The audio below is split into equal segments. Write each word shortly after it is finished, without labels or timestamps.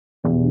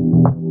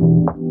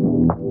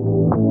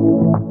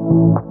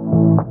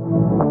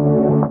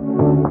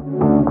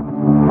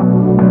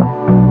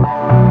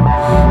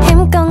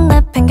힘껏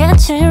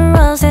내팽개친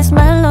roses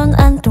말론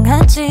안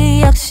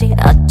통하지 역시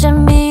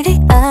어쩜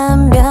이리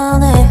안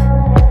변해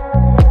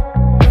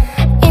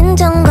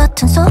인정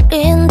같은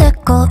소리인데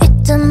꼭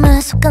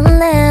이쯤에서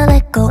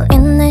끝내고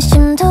있는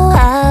심도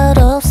out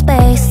of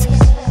space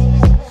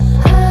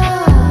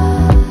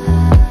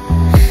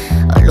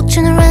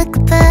얼룩주는 red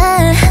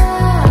carpet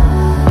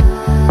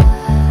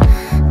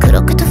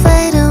그렇게 또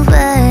fade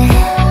away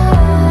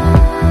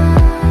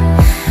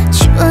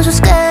지워줘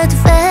scared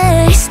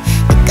face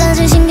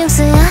끝까지 신경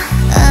쓰여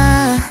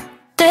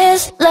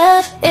This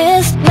love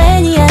is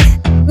maniac,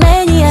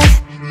 maniac,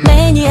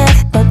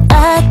 maniac But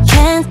I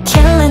can't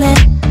killing it,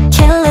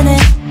 killing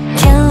it,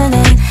 killing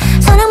it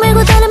사랑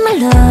말고 다른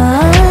말로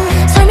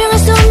설명할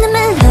수 없는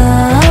멜로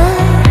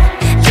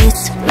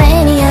It's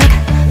maniac,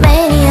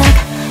 maniac,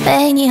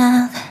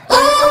 maniac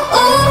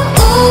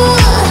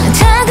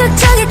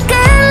자극적이 끌림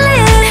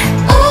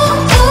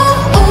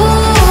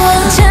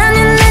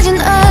잔인해진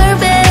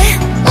얼빛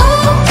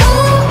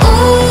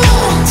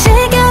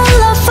지겨운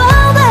love for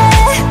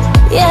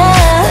me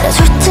Yeah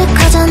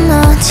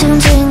솔직하잖아 지금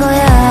진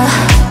거야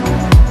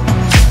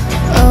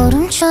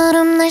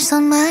얼음처럼 날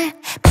선말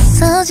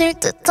부서질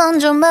듯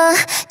던져봐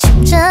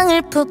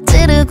심장을 푹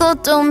찌르고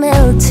또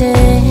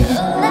melted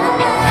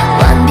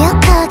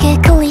완벽하게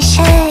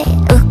클리셰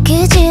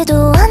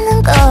웃기지도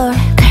않는 걸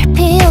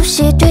갈피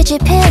없이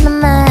뒤집히는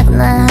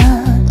마구나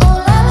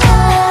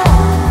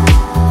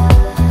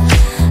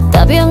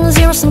답이 없는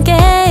zero sum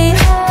game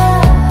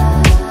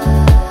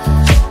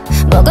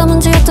뭐가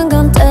문제였던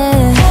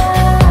건데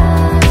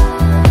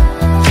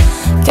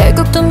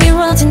결국 또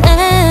미뤄진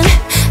end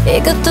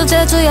이것도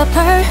제주야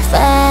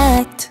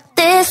perfect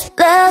This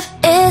love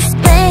is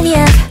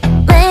maniac,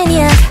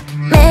 maniac,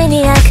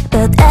 maniac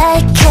But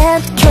I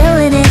can't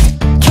killing it,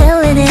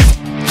 killing it,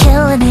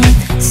 killing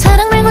it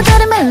사랑 말고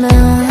다른 말로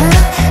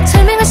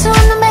설명할 수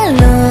없는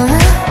말로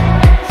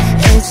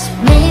It's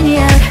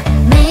maniac,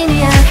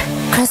 maniac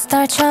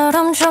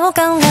크리스탈처럼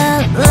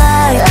조각난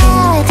light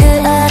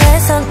그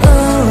아래선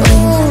우린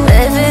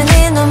Living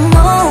in a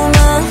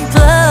moment,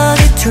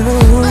 bloody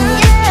true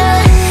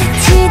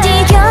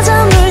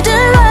뒤디겨져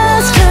물들어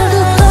결국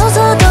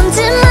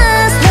벗어던진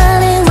Last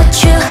night what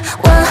you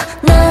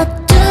wanna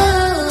do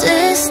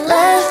This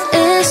life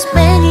is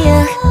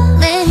maniac,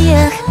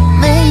 maniac,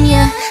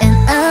 maniac And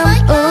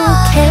I'm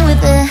okay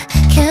with it,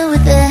 okay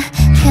with it,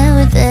 okay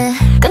with it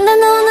근데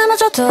넌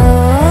아마저도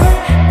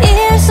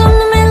이해할 수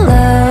없는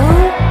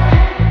mellow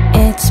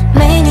It's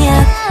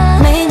maniac,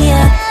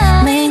 maniac,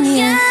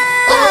 maniac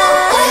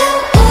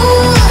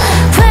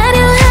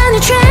화려한 이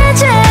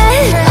tragic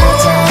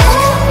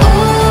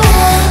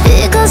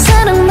이건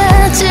사랑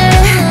맞지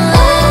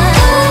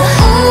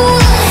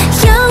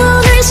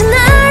영혼을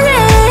시나리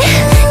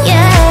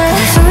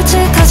Yeah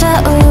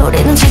솔직하자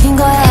우리는 책인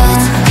거야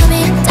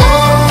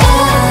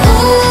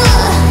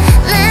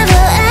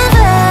Never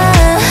ever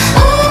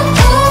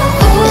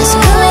It's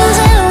coming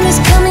down, it's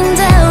coming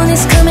down,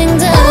 it's coming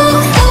down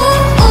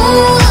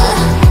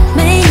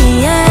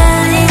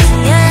Maniac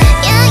Yeah,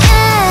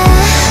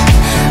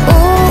 yeah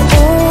Ooh,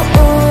 ooh,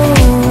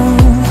 ooh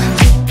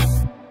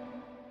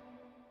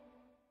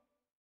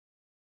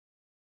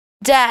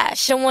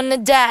Dash, I wanna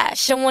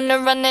dash, I wanna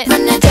run it,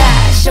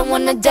 dash, I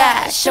wanna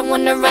dash, I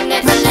wanna run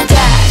it,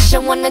 dash, I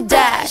wanna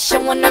dash, I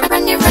wanna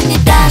run it,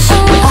 dash,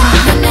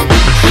 run it.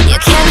 You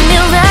can't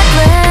feel that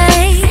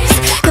place,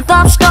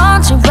 kpop's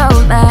gone to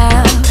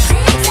romance.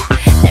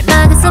 날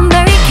막아선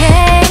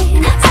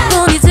barricade,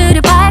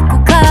 무늬들을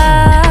밟고 가.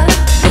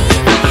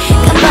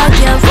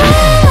 깜빡여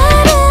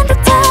rolling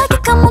듯하게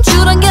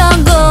감멈추던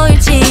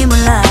경고일지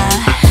몰라,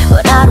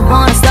 but I don't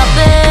wanna stop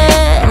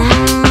it.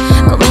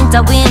 고민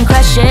따윈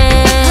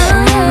crashing.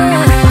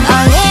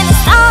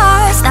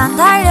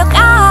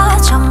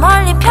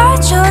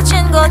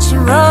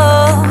 거치로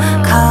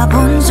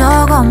가본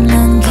적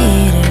없는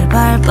길을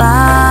밟아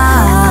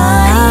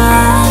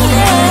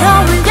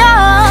들어올려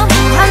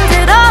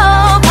반대로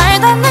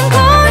밟아낸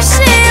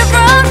곳이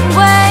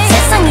runway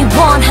세상이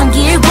원한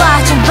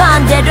길과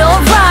정반대로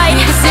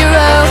right zero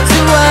to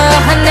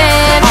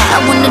 100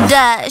 I wanna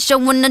dash, I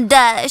wanna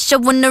dash, I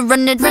wanna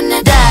run it,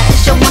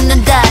 dash I wanna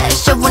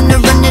dash, I wanna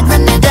run it,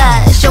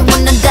 dash I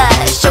wanna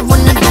dash, I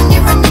wanna run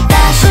it,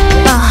 dash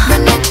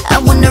run it, I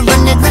wanna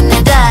run it,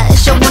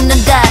 dash I wanna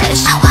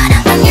dash, I wanna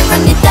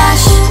run it,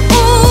 dash ooh,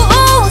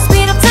 ooh,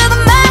 speed up to the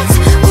max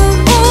ooh,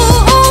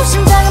 ooh, ooh,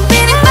 심장은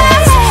beating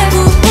fast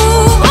ooh,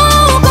 ooh,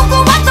 ooh, go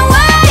out the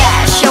way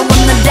dash,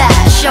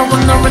 I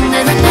wanna run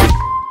it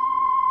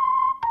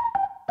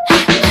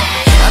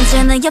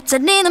언제나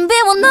옆자리는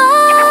비워 너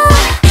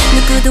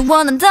누구도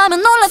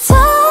원한다면 올라타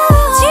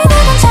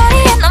지나간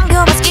자리에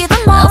남겨봐 스키던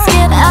뭐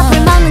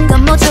앞을 막는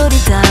건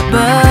모조리 다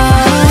burn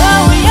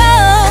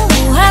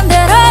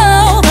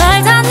무한대로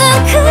발 닿는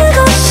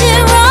그곳이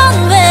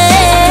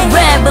runway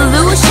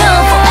revolution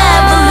for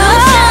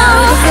evolution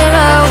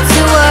zero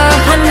to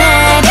 100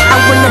 I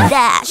wanna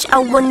dash, I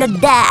wanna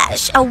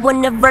dash, I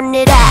wanna run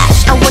it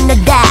dash I wanna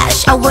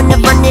dash, I wanna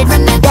run it,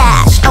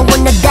 dash. I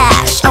wanna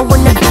dash, I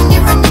wanna run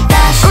it,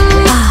 dash.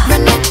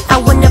 I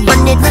wanna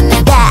run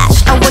it,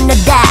 dash. I wanna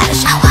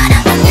dash, I wanna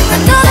run it,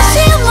 dash.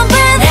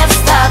 Never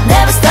stop,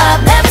 never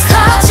stop, never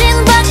stop.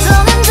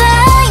 진박도는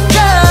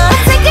danger.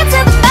 Take it to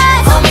the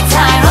max. Hold me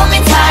tight, hold me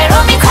tight,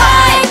 hold me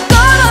quiet. 꼴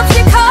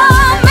없이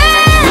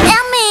coming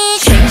at me.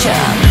 Change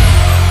up.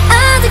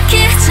 어둡게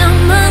저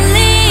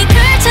멀리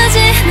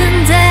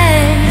펼쳐지는데.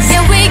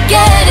 Yeah, we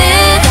get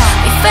it,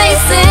 we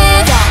face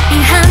it. 이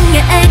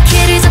한계의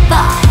길을 잡아.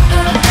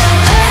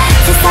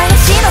 세상의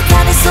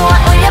신호탄을 쏘아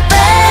올려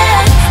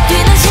back.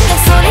 뛰는 심장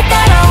소리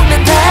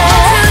따라오면 돼.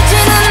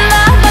 숨지는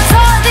나만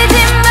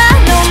터지지만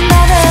no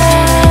matter.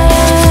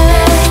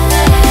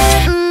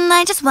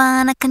 I just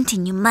wanna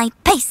continue my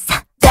pace.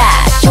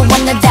 Dash, you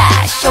wanna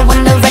dash, you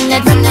wanna run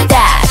it,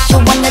 dash. You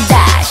wanna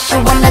dash, you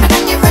wanna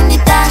run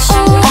it, dash. I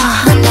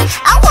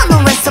wanna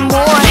run some more.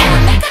 I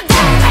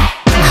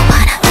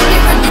wanna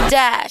run it,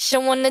 dash. I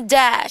wanna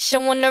dash, I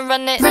wanna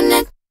run it, run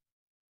it.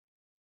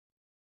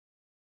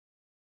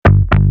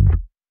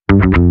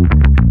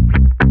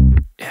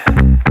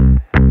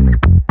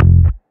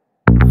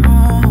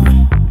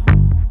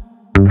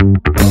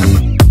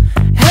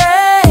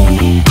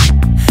 Hey,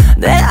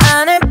 내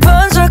안에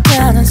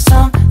번져가는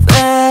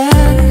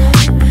something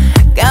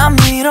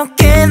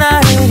감미롭게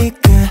나를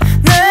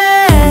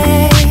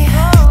이끄네.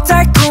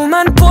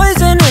 달콤한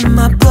poison in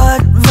my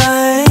blood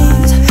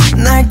veins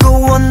날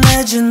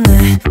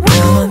구원해주네.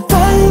 I'm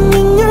falling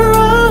in your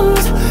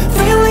arms,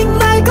 feeling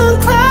like a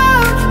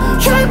cloud.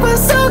 혈관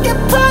속에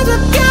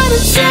퍼져가는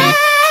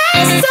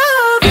chest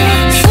of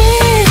your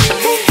sweet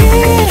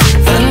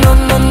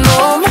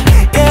phenomenon.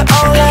 Yeah,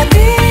 all I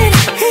need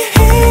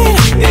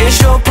is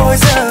your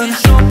poison.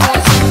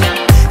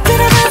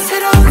 들어가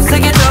새로운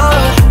세계로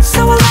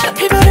So I let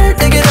피부를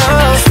떼기로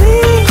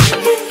Sweet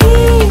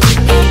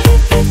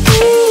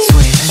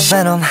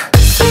venom.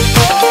 Sweet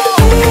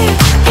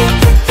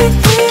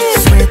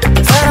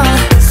venom.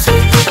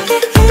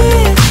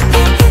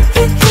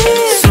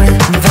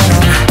 Sweet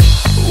venom.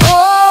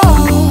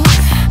 Whoa,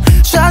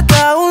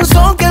 차가운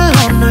손길로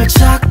널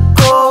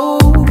잡고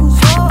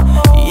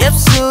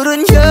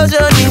입술은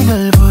여전히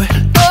널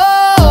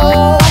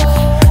불러.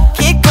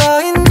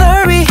 기꺼이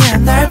널 위해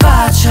날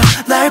바쳐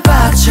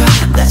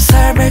내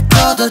삶을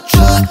걷어줘.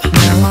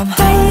 Now I'm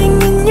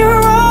dying in your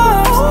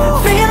arms,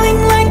 feeling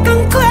like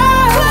a cloud.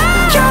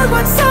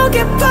 혈관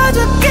속에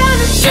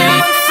퍼져가는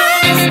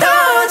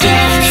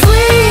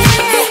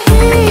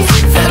Sweet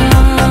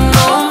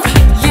phenomenon.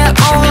 Yeah,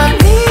 all I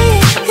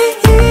need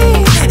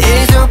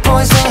is your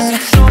poison.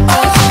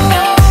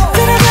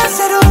 들어가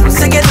새로운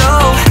세계로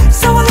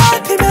So I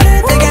let 피부를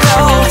떼기로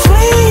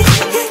Sweet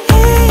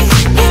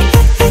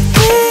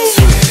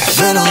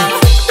venom.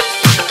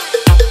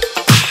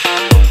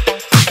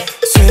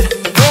 Sweet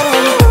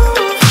venom.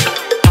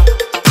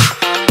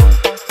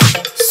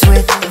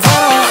 Sweet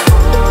venom.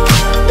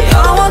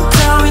 영원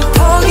따윈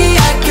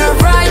포기할게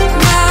right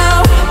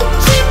now.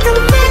 지금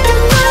내가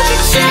너를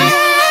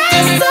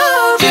chase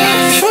over.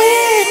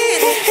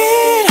 Sweet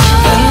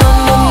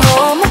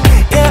phenomenon.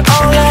 Yeah,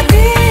 all I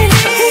need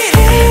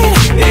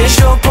is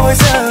your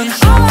poison.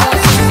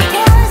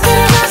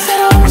 들어가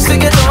새로운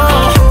세계로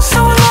So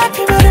I let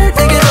피부를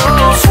떼기로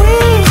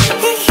Sweet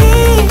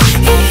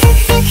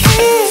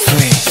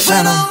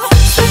venom.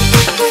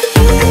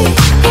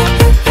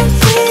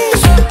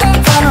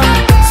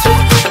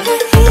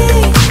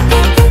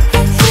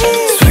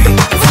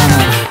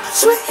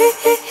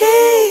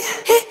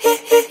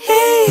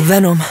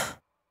 Venom.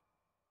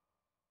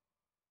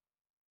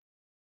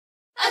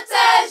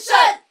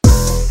 Attention!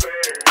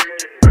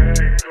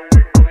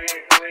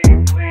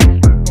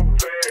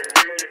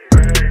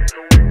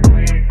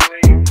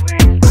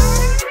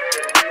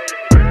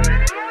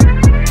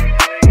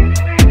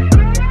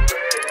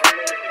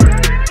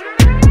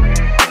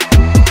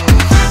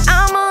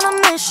 I'm on a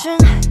mission,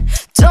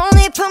 don't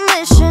need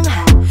permission.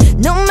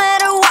 No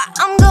matter what,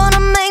 I'm gonna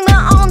make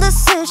my own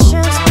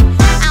decisions.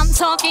 I'm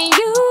talking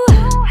you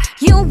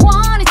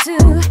wanted to.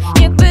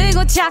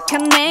 예쁘고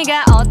착한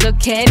내가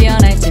어떻게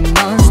변할지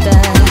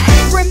monster.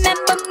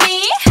 Remember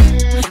me,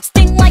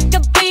 sting like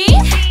a bee.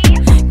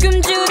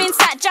 굶주린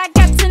사자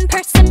같은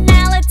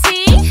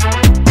personality.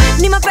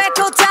 니만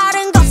뺏고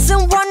다른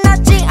것은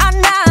원하지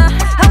않아.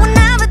 I will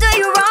never do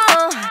you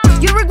wrong.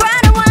 You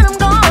regret it when I'm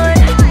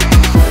gone.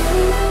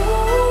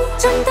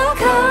 좀 더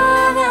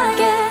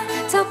강하게,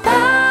 더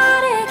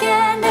빠르게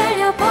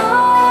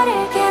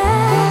날려버릴게.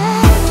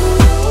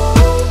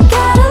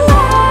 Got a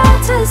lot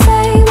to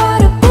say,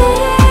 what a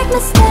big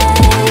mistake.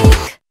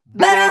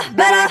 Better,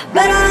 better,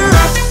 better.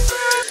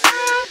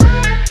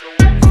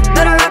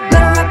 Better up,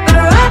 better up,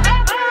 better up.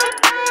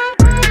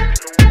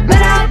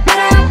 Better,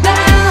 better,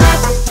 better.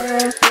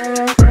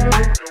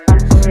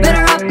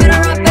 Better up,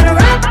 better up, better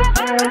up.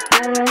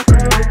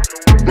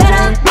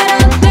 Better, better,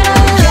 better.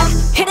 Yeah,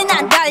 hitting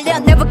안 달려,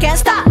 never can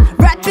stop.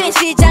 랩인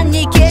시작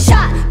니게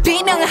shot.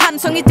 비명은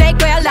함성이 될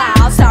거야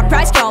loud.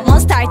 Surprise, come on,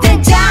 start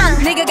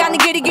등장. 네가 가는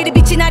길이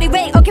빛이 나리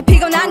way. Okay,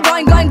 피곤한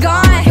going.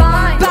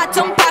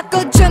 바통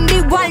바꿔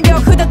준비 완료.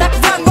 후다닥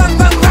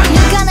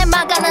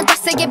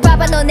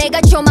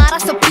좀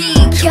알아서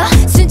비켜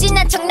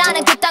순진한 척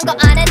나는 그딴 거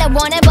안 해 나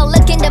원해 but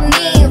look in the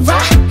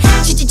mirror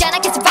지치지 않아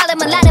계속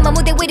발음을 나는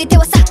무대 위를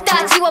태워 싹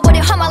다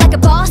지워버려 I'm like a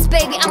boss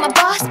baby I'm a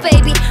boss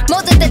baby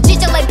모두 다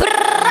찢어 like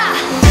브르르라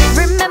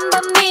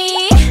Remember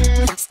me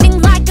sting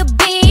like a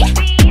bee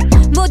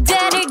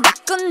무대를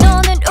닦고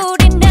노는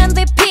우린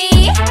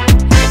MVP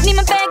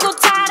니만 빼고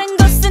다른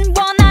것은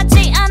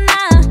원하지 않아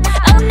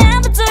I'll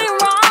never do you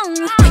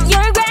wrong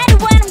You're ready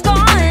when I'm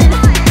gone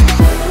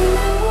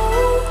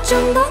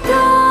좀 더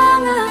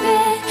강하게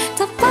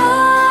더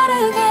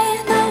빠르게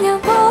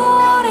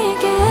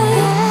날려버리게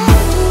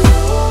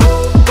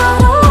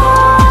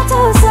걸어도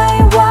say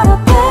what a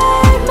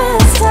big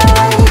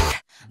mistake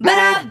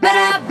Better,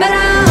 better,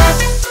 better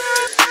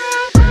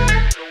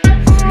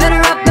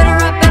Better up, better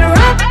up, better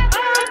up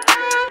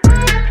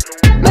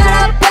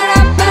Better,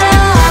 better, better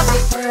up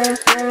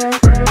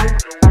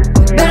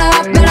Better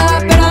up, better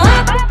up, better up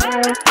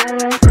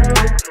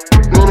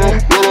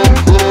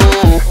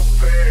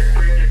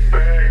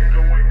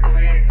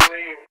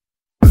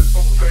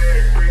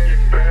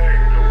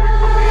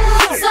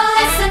So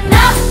listen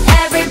up,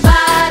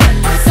 everybody.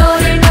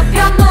 소리 높여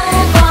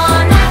move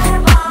on.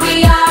 We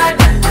are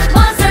the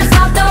monsters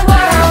of the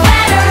world.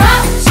 Better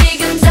up,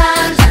 지금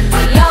당장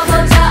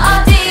뛰어보자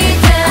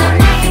어디든.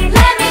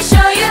 Let me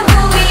show you who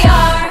we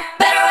are.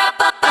 Better up,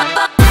 up, up,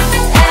 up.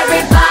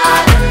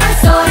 Everybody,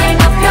 소리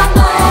높여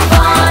move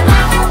on.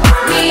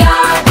 We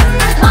are the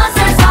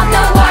monsters of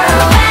the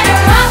world. Better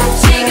up,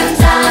 지금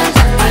당장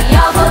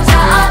뛰어보자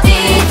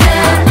어디든.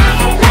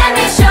 Let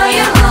me show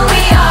you who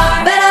we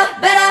are. Better,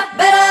 better,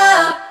 better.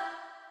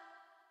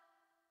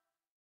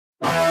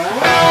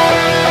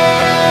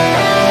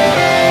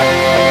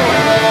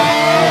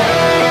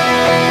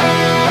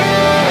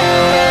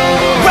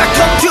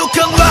 Welcome to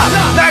club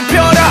날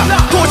펴라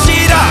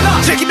도시라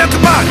즐기면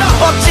그만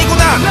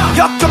어찌구나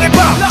역경해봐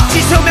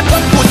지수면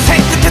뽕뽕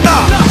생끝에다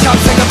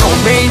참새가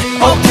고민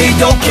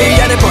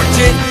오키도키 안에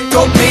벌진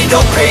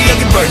도피도피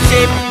여기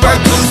벌집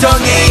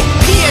벌구덩이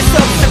피할 수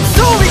없음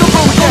소리가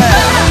보여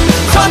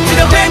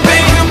터뜨려 뱅뱅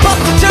그럼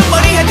버튼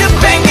머리 헤드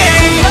뱅뱅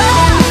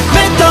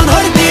맨던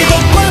허리 뛰고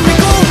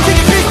꽉밀고 움직일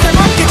수 있어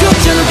어깨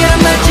굽혀놓은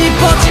계란말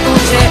짚어진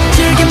우체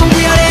즐기면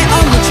위아래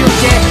엉덩이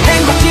축제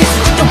행복지수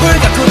직접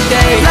불가kun데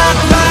Rock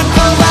rock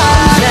rock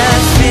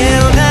Let's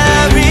feel the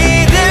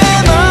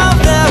rhythm of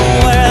the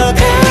world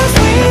Cause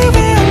we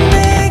will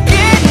make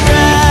it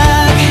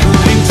rock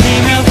우린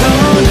치며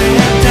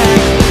보냈다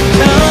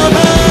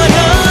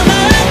넘어야만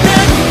딱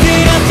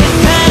그렇게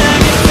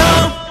사랑했어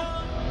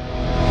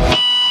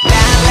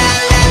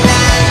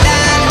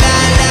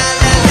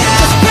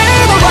Just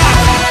feel the rock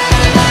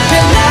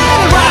Feel the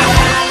rock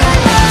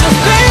Just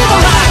feel the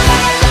rock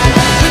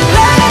Feel the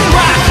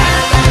rock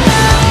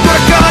노래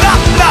걸어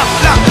love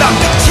love love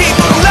끝이고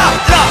love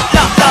love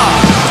love love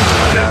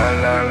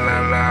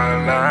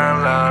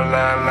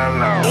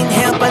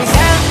Inhale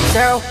반상처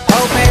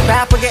호흡을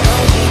바쁘게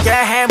움직여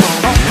해몸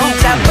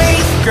기타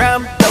bass drum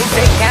또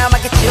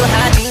새까맣게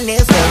칠하지 내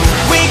손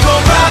We go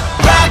rock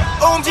rock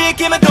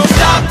움직이면 don't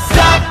stop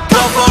stop go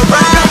for a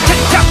ride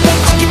틱탁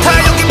뭉친 기타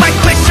여기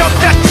마이크에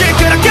셔다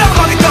찔그랑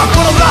겨망이 더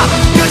불어라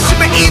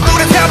열심히 이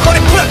노래 세번에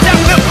풀었다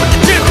몇 번째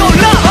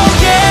즐거울라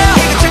Oh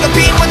yeah 이것저것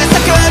비문에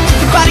섞여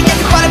뒷발이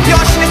양뒷발에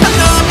변신해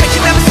쌍놈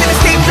배신하면 쓰는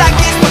stage like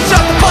this 먼저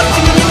더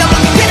버티는 이 남은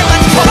길을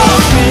맞춰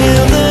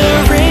Feel the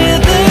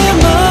rhythm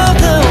of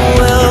the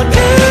world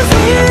Cause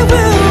we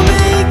will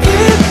make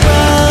it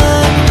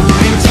right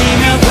우린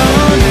치며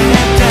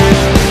보냈다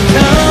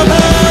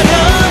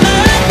넘어야만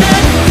딱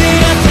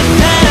그렇게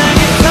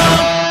사랑했어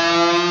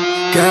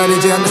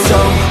가리지 않는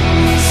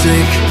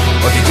soul-sick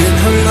어디든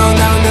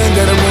흘러나오는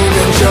대로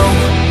무병종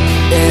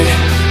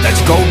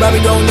날치고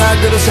밤이도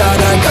날들어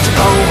사랑까지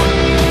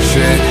Oh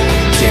shit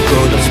기분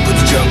없이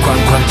부딪혀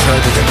쾅쾅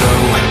쳐들자고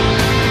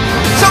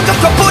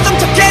성적과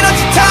부정적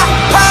에너지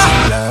타파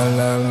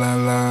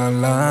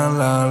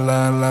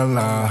라라라라라라라라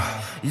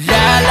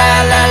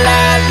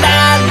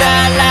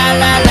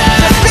라라라라라라라라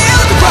Just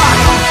feel the rock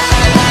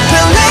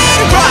Feel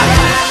it rock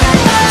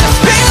Just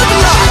feel the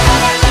rock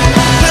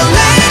Feel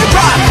it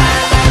rock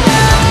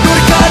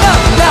노래가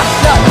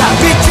라라라라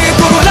빛이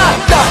보고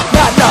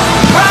라라라라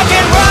Rock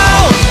and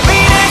roll We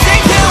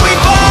dancing till we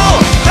fall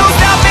Don't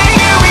stop and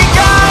here we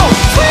go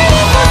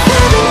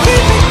 24/7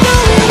 keep it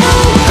going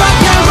on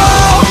Rock and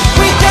roll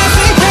We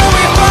dancing till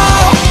we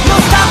fall No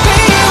stop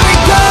and here we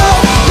go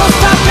No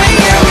stop and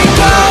here we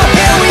go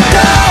Here we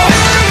go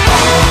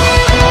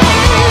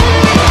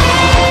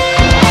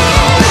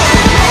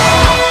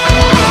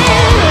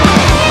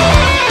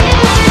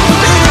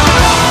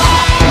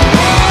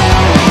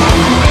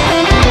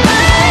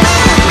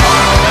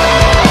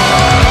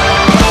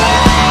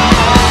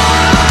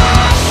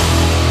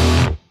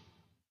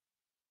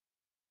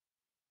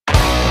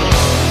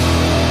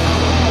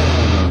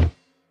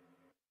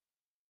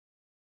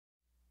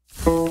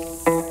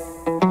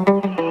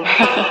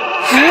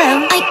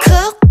I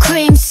cook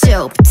cream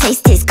soup,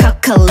 taste is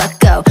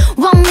coca-loco.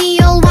 Want me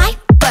a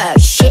wiper,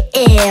 she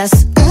is.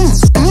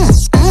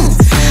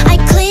 I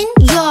clean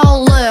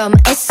your room,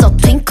 it's so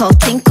twinkle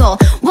twinkle.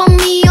 Want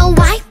me a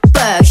wiper,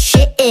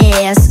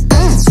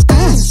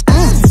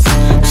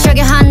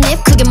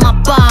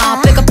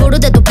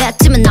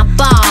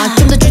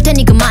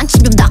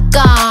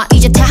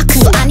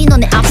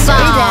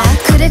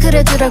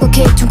 그래 두라고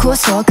케이크 좀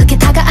구웠어 그게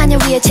다가 아니야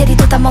위에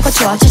체리도 다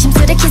먹어줘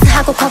조심스레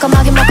키스하고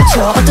과감하게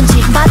먹어줘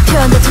어떤지 맛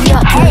표현도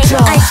들려줘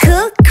I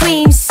cook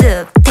cream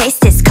soup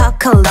taste is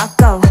coco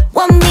loco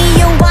want me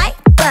your white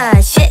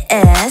but shit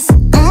is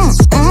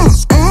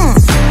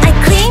I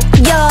clean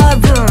your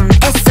room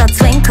it's a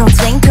twinkle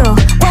twinkle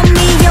want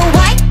me your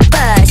white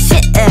but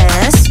shit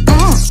is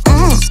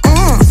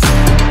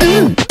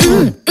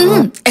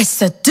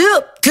It's a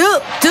doop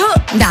doop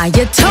doop 나의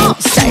tongue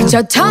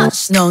살쪄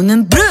touch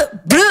너는 blue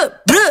blue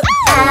blue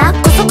아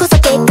고소고소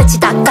깨끗이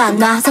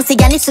닦아놔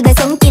섬세한 입술에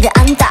손길을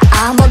안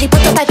닿아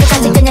머리부터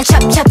발끝까지 그냥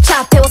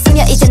찹찹찹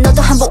배웠으면 이제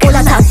너도 한번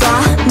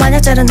올라타봐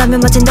만약 잘한다면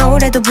멋진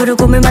노래도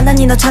부르고 물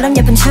만나니 너처럼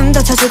예쁜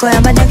춤도 춰줄 거야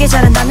만약에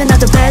잘한다면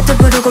나도 배도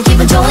부르고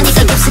기분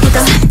좋으니까 깊숙이도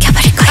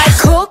삼켜버릴 거야 I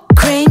cook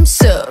cream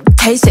soup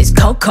taste is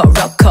coco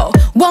loco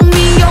want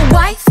me your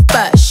wife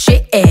but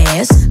she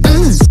is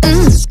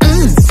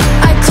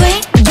I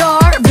clean your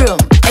room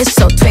it's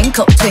so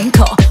twinkle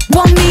twinkle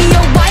want me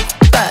your wife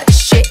but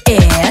she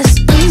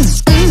is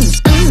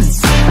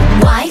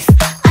Wife,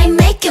 I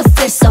make you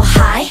feel so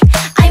high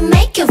I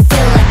make you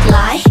feel like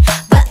lie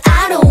But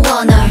I don't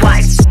wanna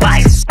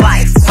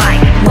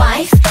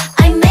Wife,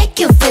 I make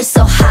you feel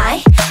so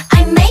high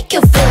I make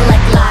you feel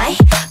like lie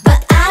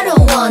But I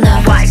don't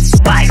wanna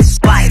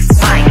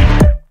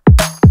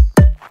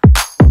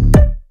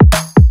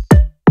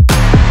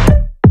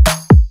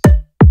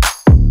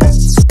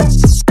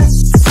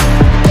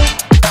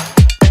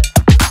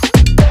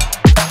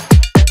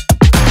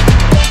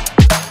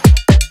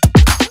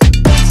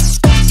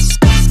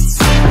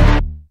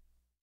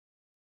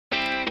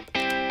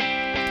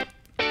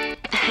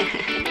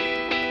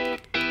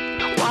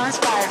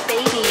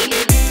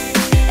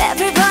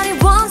Everybody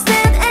wants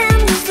that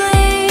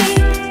endlessly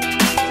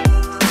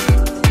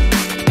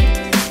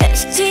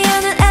쉽지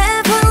않은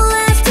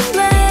everlasting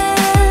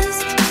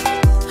blast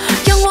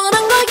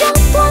영원한 거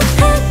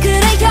영원해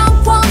그래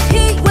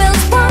영원히 will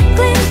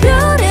sparkling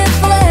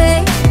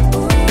beautifully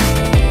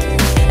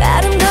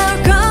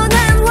아름다울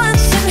거난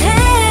완성해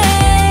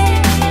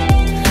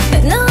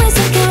너의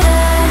손길에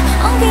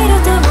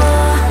온기를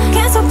담아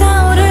계속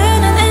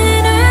타오르는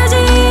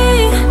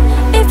energy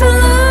If you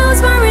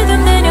lose my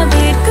rhythm then your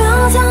beat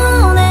goes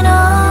on and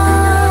on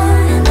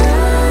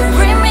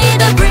Bring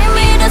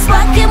me the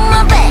spark in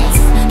my veins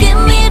Give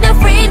me the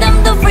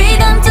freedom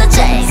to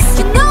chase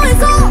You know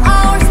it's all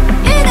ours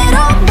이대로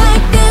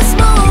make this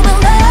moment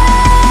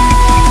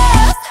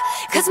last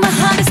Cause my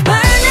heart is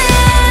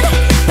burning,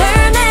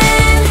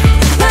 burning,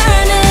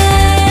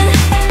 burning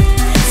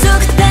So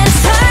that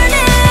it's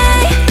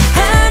hurting,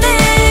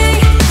 hurting,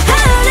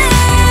 hurting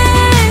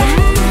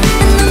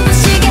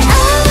눈부시게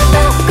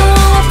아름답고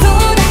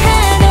아프다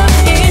해도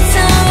It's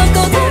how I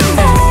go through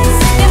days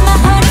And my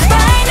heart is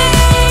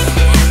burning,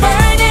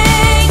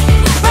 burning,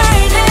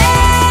 burning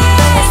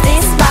It's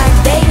this spark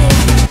baby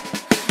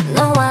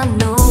No one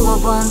knew I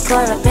want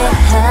color be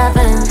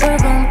heaven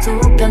붉은 두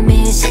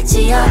뺨이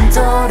식지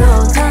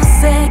않도록 더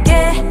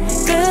세게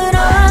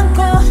끌어안고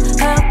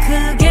더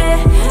크게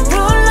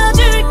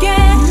불러줄게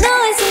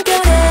너의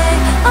숨결에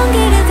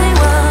온기를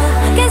태워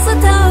계속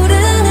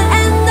타오르는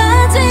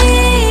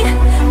energy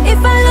If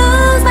I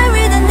lose my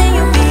rhythm then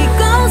your beat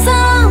goes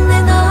on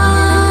and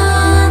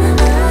on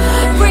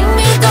Bring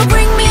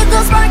me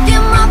the spark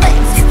in my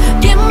veins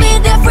Give me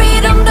the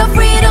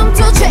freedom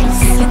to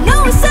chase You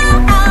know it's all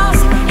ours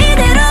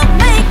이대로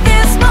make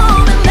this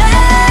moment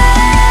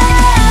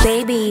last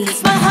Baby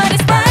My heart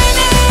is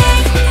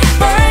burning,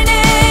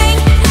 burning,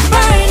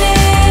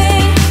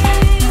 burning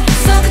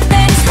So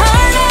that it's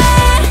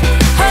hurting,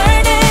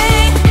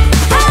 hurting,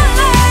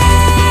 hurting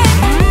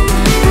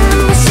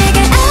눈부시게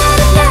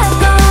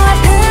아름답고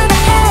아프다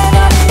해도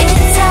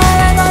It's how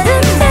I go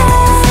through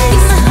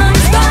days My heart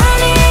is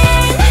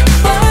burning,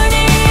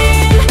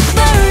 burning,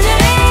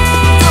 burning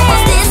So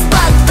what's this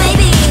spark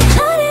baby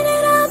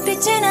나른해라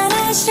빛이 나는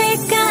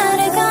시간을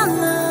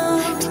건너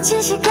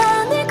빛이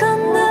시간을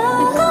건너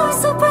거울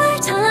속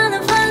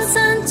찬란한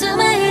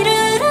환상쯤에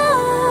이르러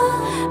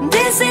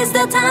This is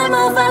the time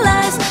of our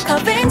lives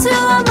Carve into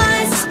our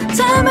minds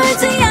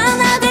잠을지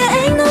않아 There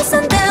ain't no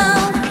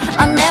sundown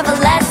An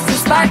everlasting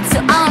spark to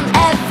an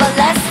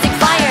everlasting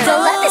fire So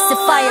let this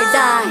fire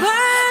die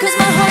Cause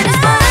my heart is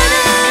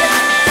burning,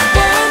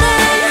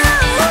 burning,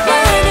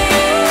 burning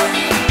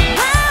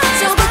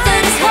So but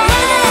that it's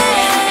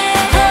hurting,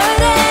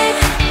 hurting,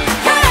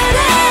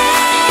 hurting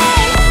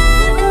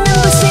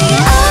눈부시게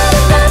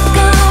아름답고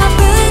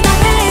아프다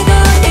해도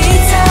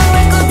It's how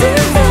I go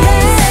through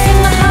days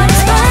My heart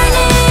is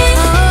burning,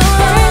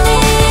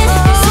 burning,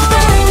 so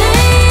burning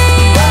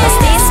What's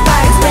this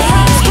spark baby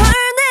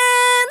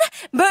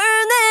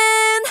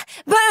Burning,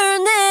 burning,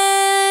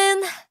 burning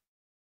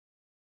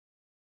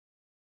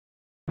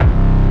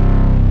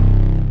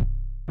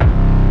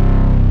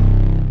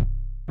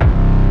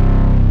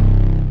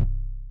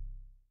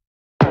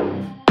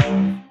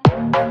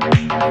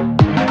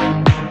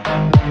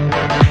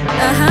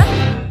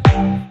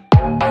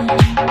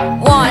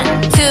One,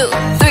 two,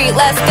 three,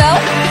 let's go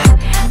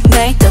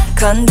날 또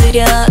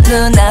건드려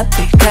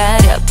눈앞을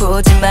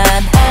가려보지만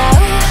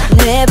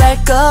내 발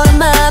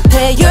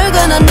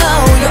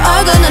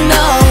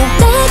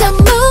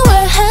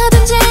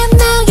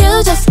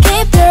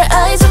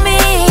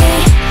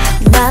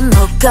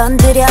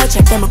건드려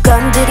절대 못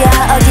건드려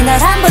어디 날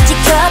한번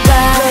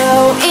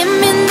지켜봐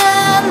이미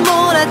난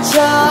몰아쳐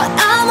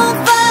I'm on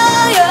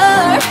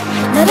fire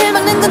나를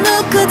막는 건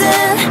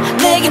누구든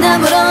내겐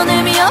아무런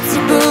의미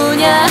없을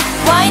뿐이야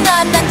Why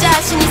not 난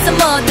자신 있어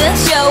뭐든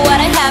Show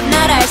what I have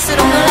날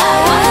알수록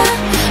놀라워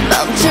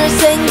멈출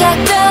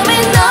생각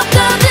따윈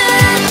없거든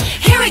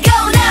Here we go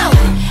now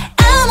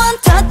I'm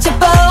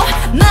untouchable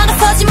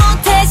막아서지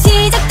못해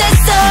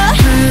시작됐어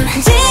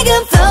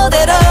지금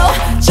flow대로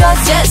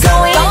Just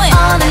going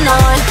on and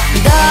on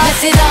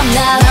Mess it up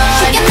now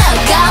쉽게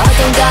나가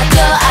어떤 것도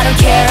I don't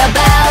care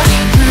about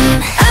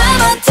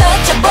I'm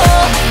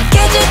untouchable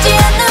깨지지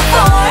않는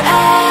for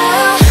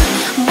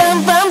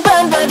Bam bam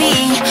bam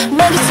body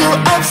막을 수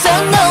없어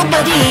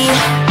nobody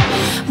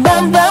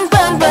Bam bam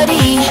bam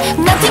body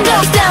Nothing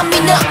goes down me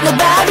no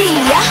nobody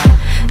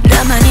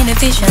나만이 내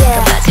vision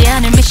끝나지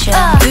않을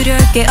미션 두려울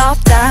게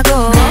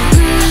없다고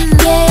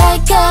Yeah I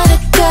gotta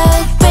go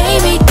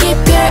baby keep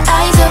your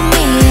eyes on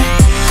me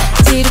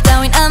뒤로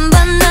따윈 안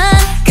봐 난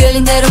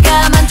끌린 대로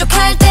가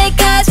만족할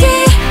때까지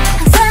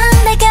항상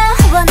내가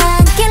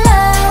원한 길로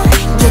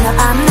You know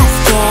I'm not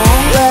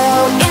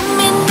scared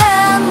이미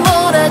난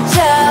몰아쳐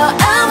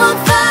I'm on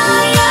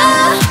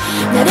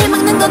fire 나를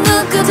막는 건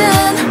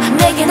누구든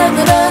내겐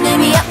아무런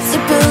의미 없을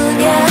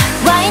뿐이야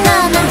Why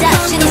not 난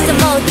자신 있어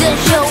뭐든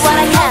Show what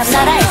I have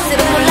날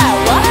알수록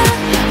놀라워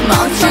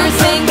멈출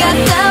생각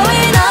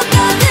따윈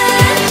없거든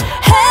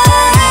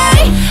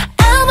Hey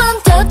I'm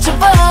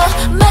untouchable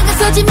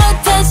막아서지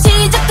못해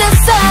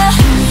시작됐어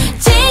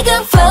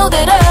지금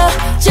flow대로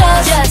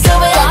Just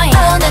going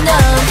on and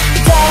on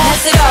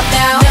Mess it up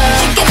now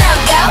쉽게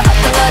나가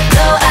어떤 것도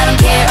I don't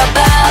care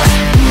about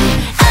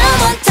I'm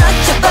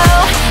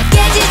untouchable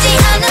깨지지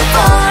않는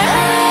for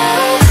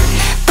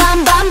Bam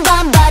bam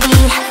bam body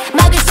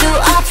막을 수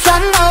없어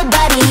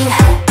nobody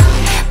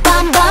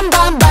Bam bam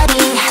bam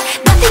body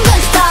Nothing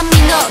gonna stop me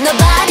no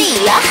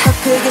nobody 더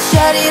크게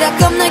샤리라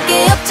겁날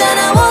게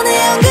없잖아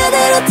원해요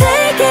그대로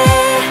take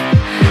it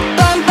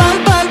Bum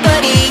bum bum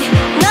buddy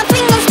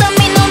Nothing gonna stop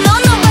me no no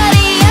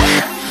nobody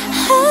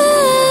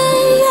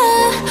Hey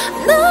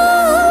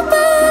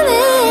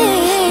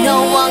nobody No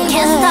one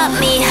can stop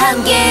me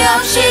한계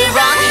없이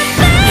run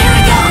Here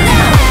we go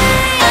now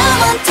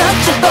I'm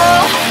untouchable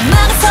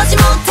막아서지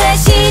못해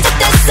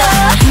시작됐어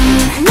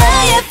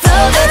나의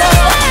flow대로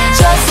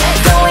Just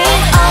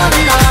going on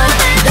and on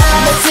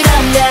Mess it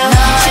up now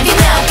쉽게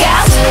나가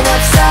수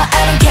없어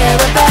I don't care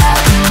about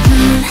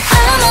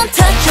I'm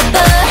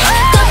untouchable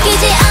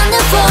꺾이지 않는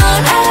for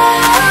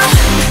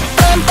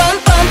Bum bum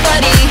bum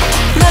buddy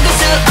막을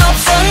수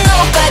없어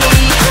nobody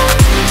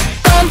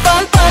Bum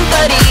bum bum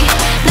buddy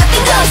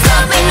Nothing gonna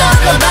stop me no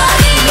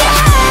nobody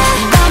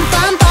Bum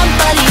bum bum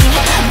buddy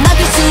막을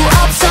수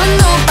없어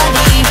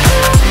nobody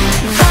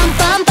Bum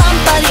bum bum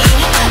buddy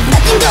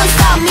Nothing gonna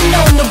stop me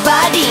no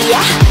nobody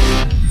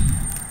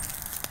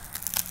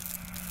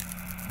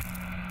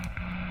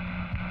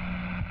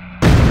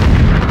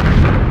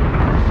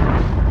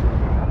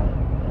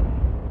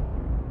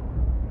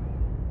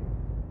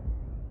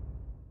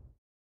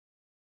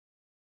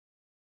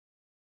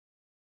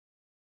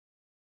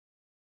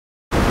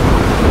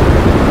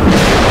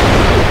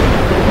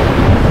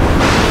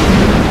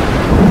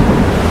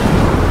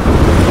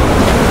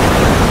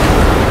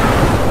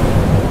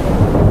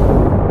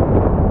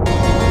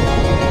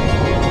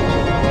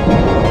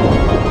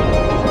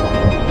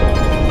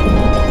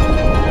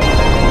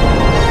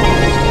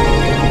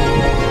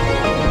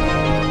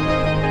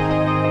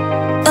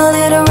A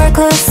little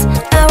reckless,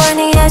 I run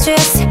the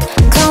edges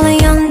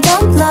Calling on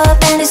dumb love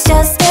and it's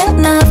just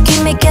enough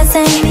Keep me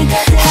guessing,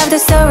 have the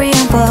story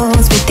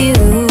unfolds with you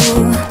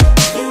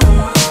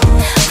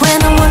When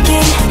I'm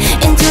walking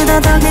into the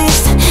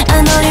darkness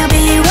I know you'll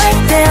be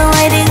right there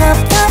lighting up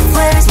the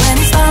flares When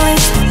it's falling,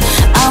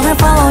 I will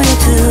follow you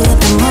to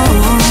the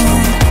moon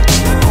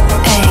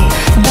Hey,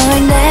 but I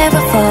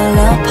never fall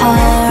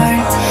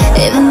apart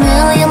Even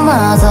million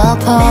miles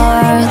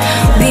apart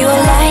We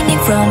were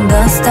lightning from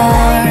the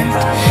start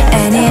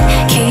And it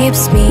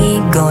keeps me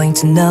going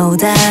to know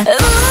that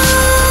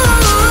Ooh,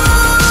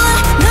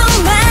 no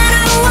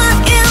matter what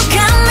you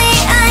got me,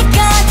 I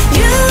got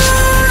you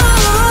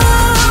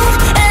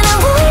And I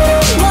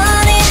wouldn't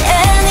want it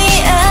any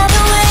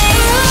other way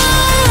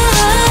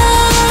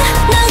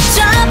No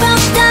drop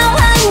of doubt,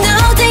 I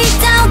know deep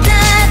down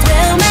that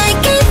we'll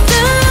make it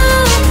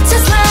through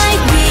Just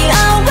like we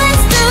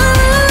always do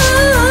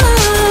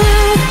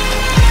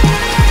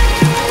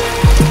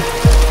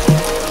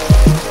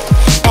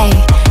Ay,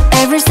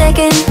 every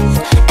second,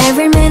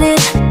 every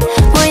minute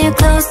When you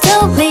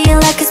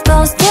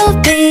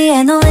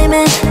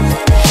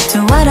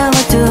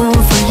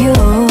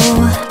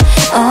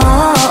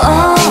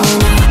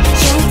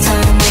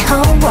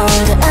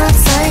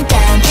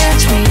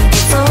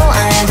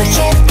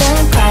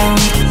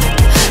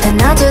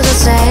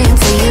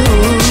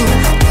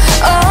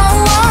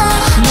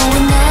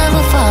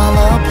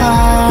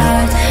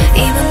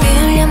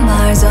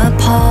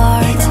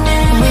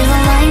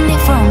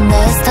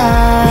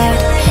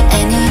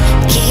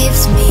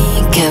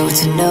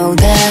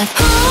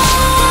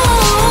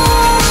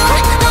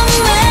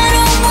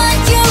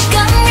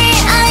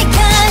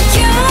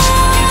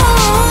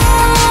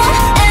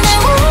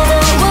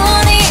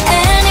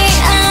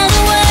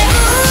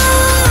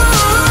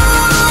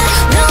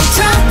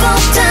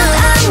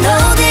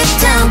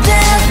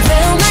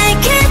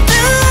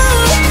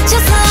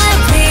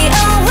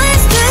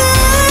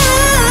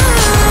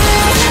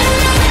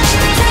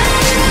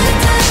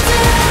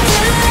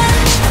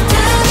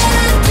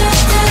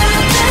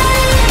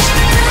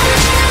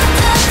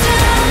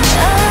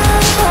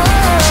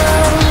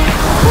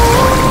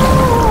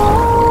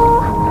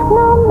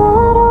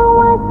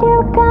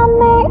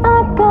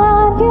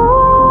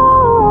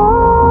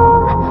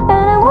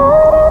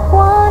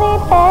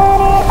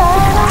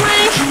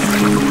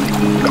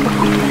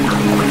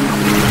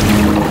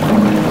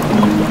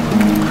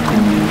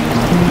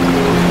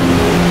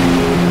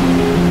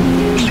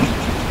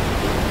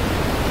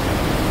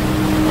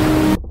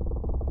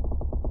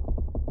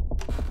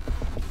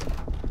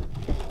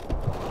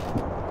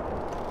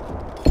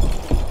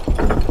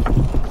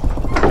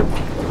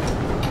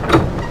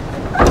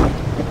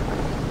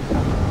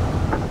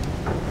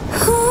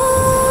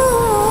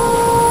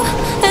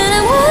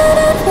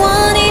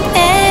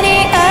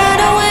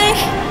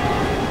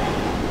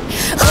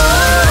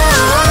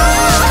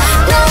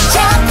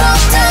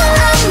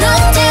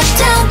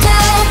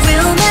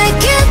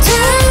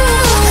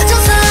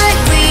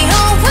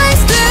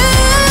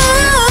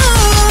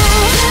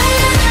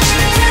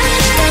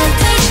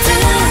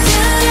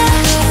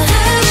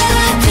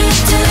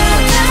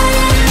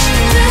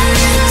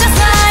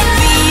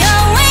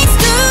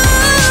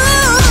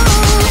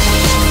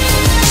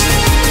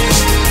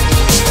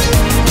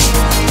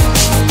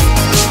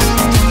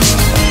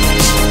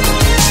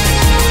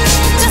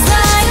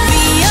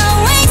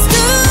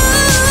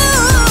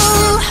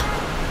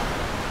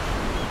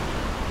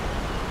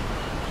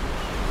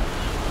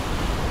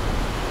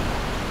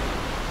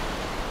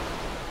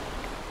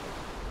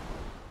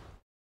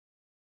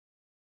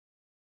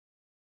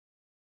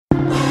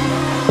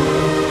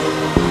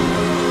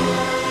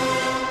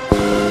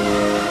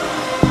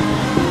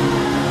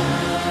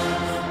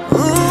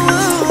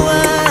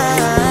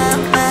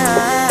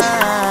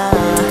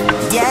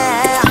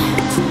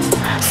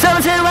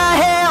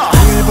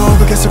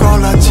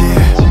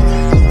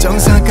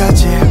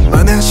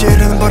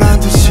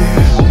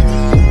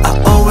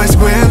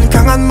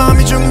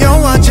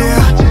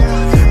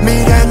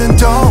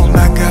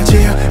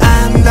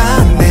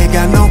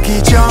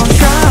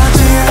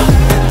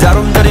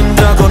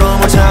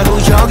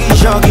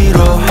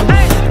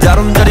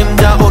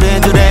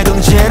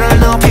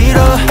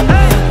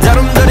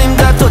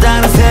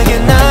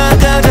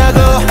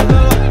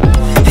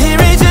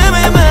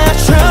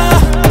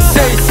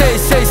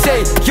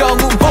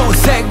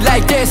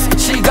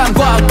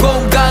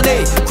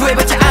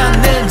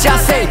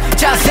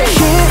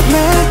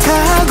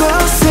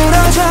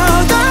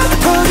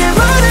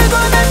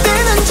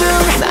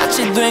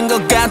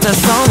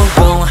같아서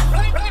놓고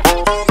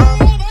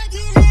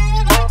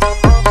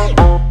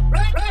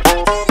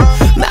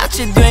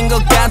마치 된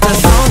것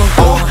같아서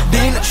놓고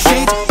우리는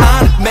쉬지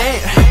않아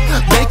매일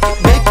make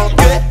it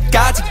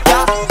끝까지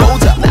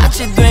가보자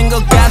마치 된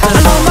것 같아서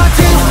I love my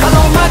team, I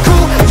love my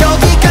crew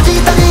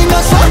여기까지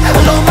달리면서 I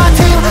love my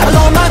team, I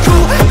love my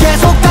crew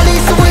계속 달릴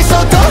수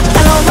있어도 I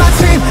love my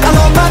team, I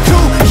love my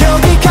crew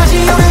여기까지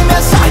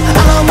오르면서 I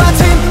love my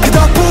team 그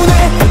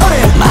덕분에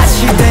우리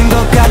마치 된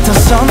것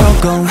같아서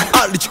놓고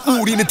알리지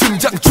우리는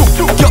등장 중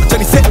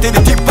여전히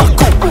세대는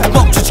뒷바퀴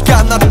멈추지가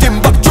않아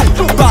뒷박 중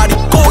발이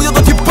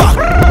꼬여도 뒷박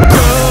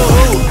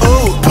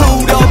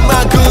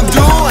푸렴한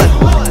근둔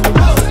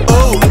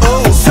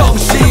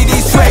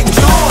성실히 수행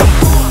중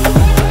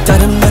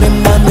다른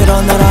날에만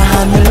늘어나라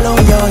하늘로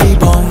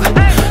여의봉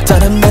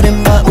다른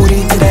날에만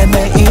우리들의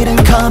매일은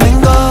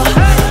coming go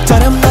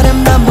다른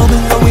날에만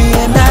모든 걸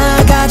위해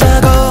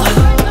나가자고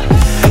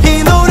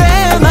이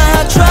노래에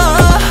맞춰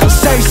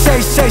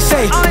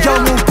Say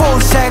영웅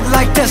본색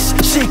like this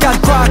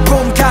시간과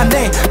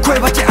공간에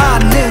구애받지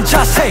않는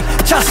자세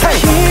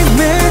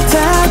힘을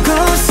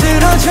다고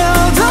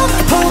쓰러져도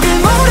포기를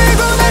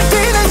모르고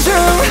날뛰는 중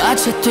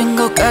마치 된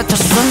것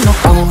같아서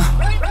놓고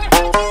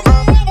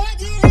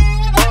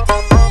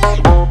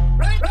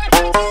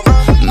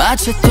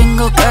마치 된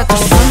것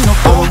같아서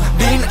놓고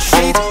우리는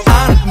쉬지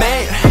않아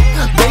매일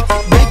make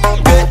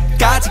it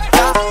끝까지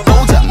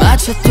가보자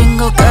마치 된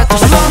것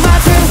같아서 I love my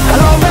team, I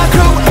love my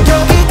crew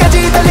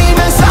여기까지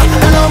달리면서 I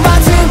love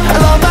my team, I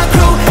love my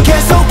crew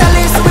계속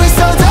달릴 수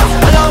있어도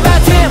I love my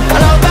team, I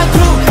love my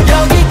crew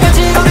여기까지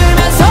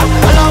오르면서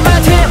I love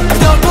my team 그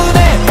덕분에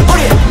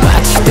우리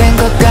마치 된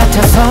것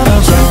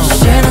같아서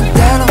지치는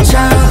대로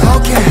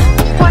자유롭게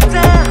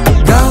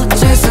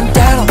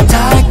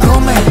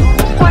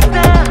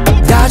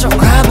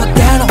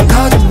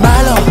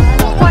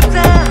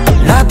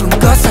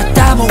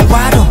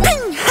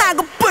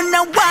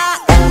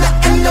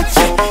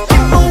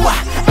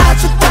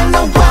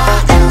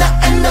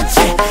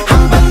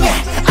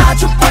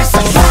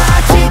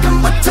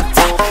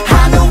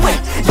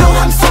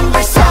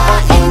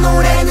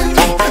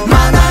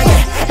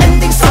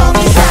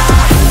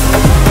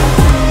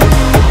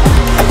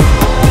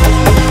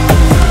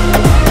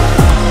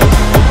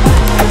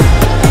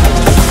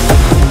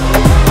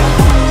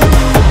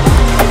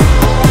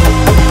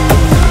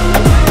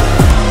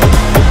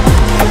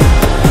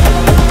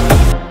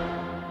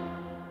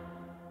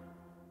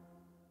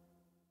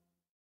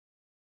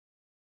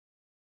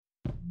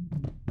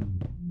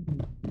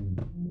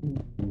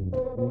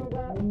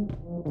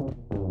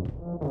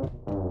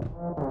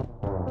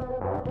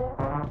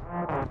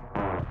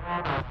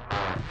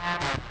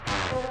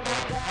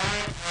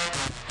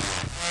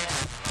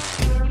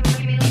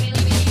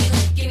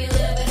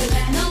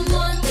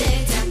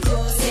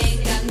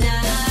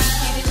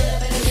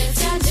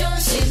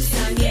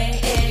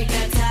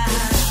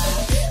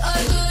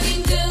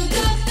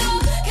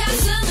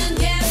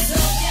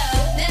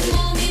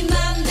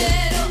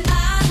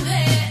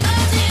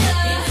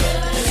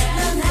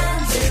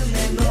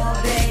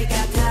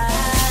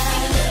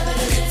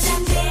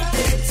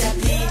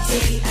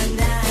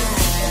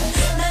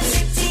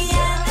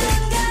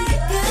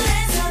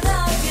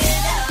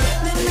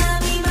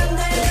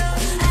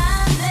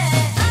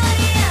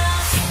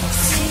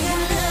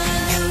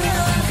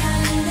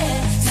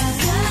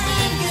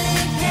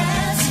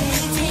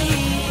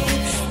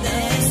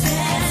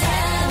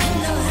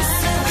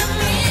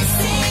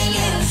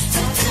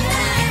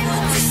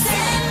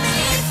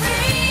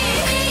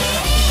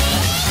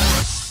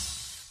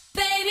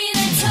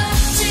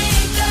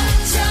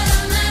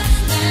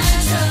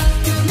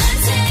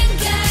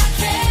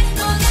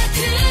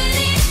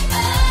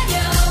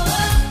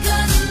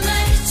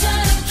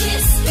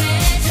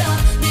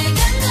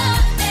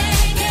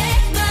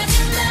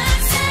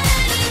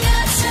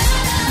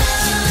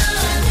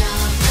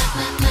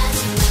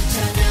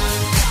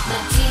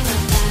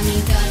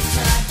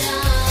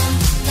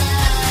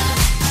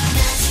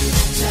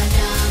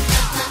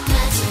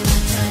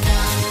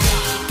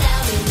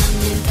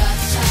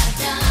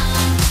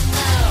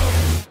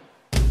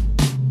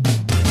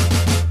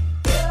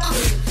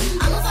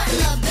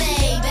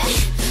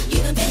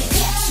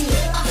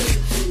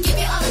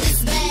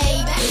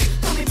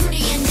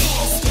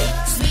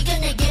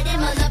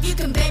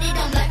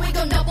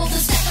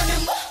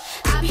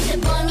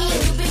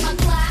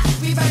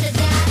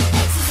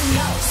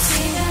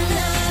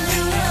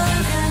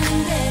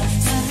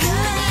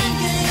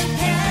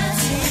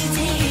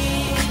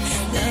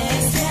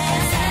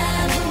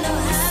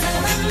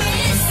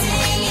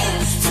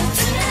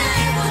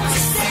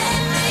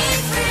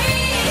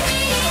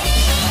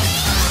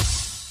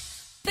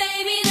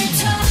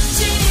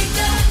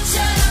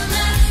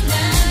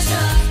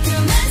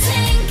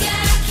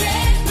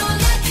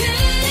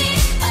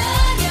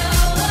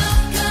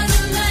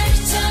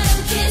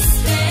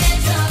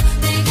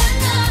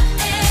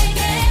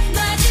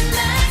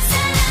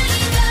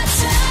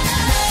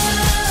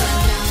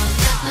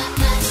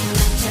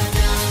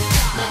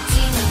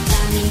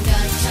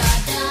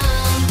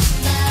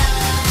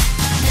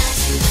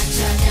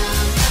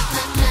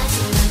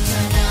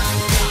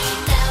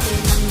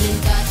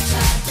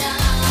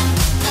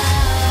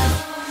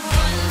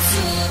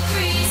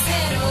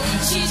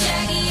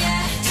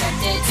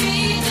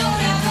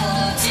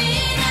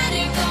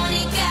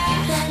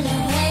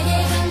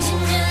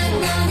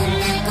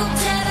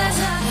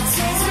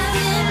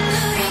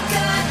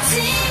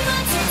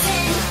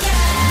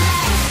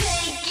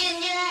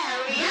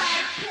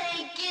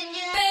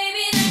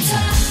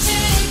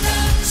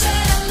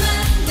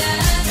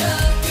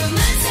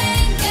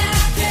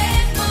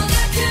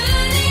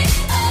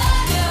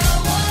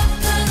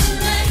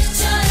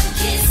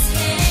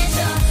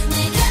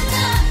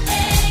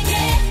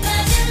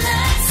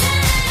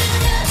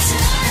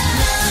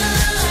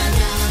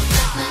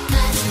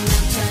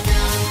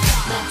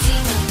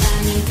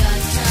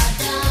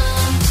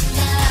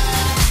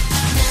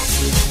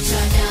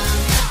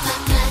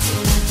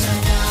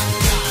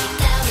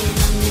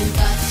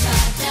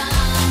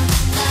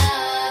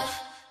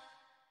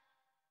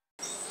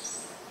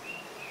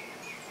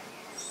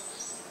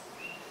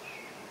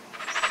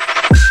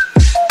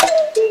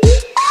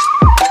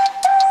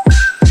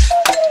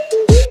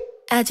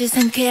아주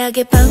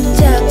상쾌하게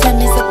번쩍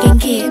잠에 섞인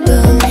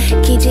기분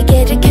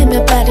기지개를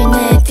켜며 발을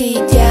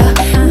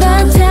내디뎌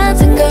난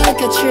찾은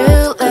걸까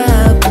true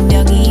love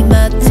분명히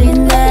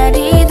멋진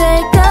날이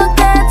될 것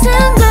같은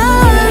걸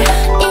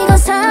이건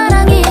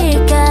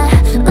사랑일까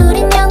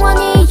우린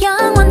영원히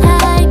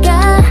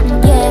영원할까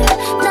yeah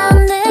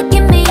난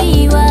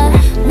느낌이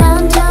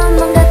와난 좀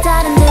뭔가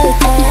다른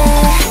듯해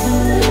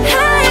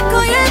하얗고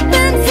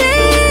예쁜 티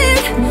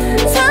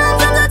점점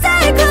더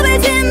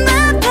달콤해진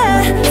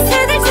맘파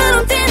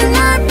새들처럼 뛰는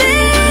얼빛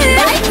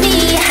Bite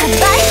me,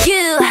 bite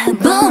you,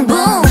 boom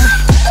boom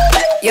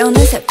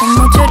연애 색깔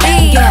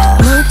모조리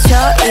묻혀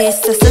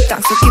있었어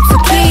땅속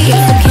깊숙이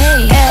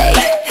에이,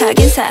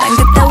 하긴 사랑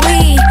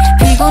그따위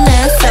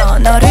피곤했어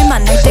너를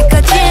만날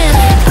때까진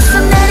어서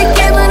나를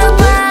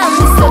깨물어봐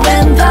Mr.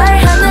 Vampire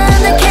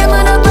하나하나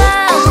깨물어봐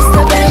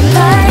Mr.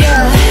 Vampire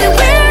The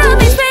we're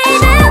always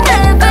waiting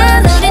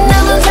heaven 우린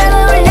너무 잘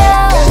어울려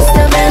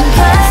Mr.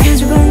 Vampire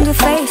수줍은 그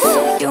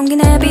face 용기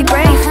내 be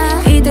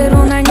brave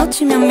이대로 날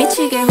놓치면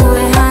미치게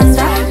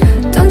후회한다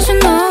Don't you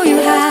know you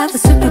have the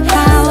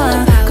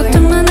superpower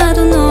걱정만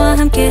하도 너와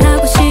함께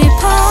하고 싶어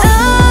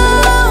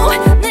Oh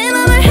내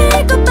맘을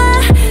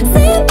읽어봐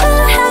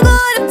슬퍼하고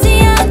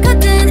어렵지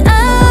않거든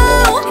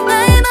Oh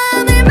나의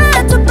마음을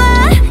맞춰봐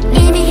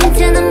이미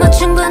힌트는 뭐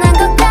충분한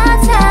것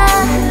같아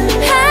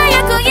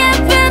하얗고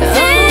예쁜 티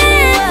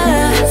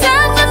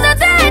점점 더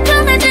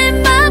달콤해진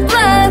my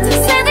blood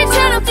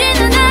새들처럼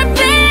뛰는 얼빛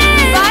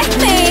Bite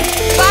me,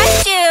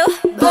 bite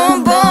you,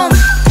 boom boom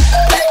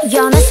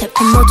연애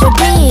슬픈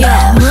모조리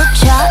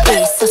묻혀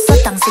있었어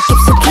땅속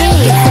깊숙이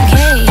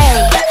에이,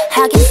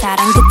 하긴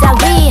사랑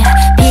그따위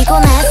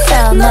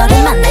피곤했어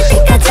너를 만날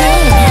때까지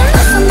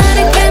어서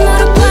나를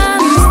깨물어봐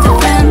Mr.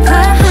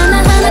 Vampire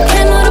하나하나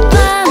깨물어봐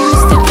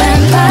Mr.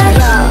 Vampire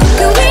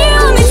그 위에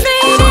only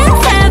straight in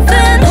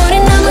heaven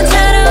우린 너무 잘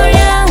어울려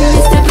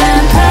Mr.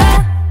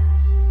 Vampire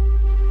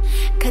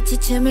같이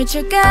춤을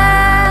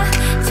출까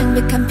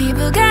창백한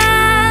피부가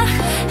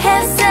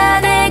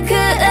햇살에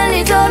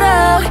그을리도록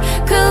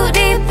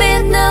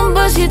구릿빛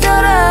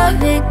눈부시도록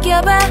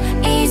느껴봐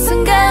이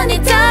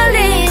순간이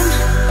떨림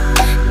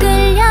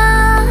끌려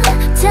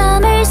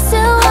참을 수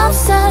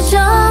없어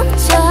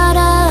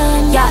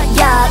좀처럼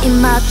야야 입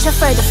맞춰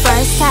for the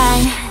first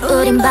time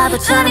우린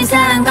바보처럼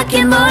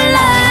사랑밖에 몰라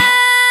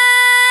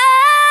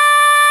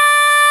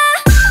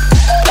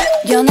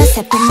연애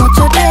새벽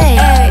모조리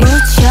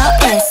묻혀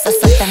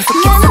있었어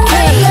땅속 깊숙이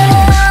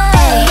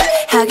에이,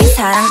 하긴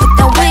사랑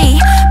그따위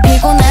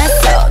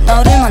피곤했어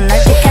너를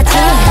만날 때까지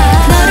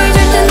너를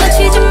절대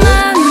놓치지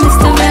마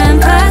Mr.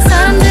 Vampire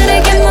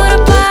사람들에게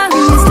물어봐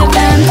Mr.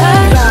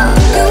 Vampire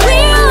그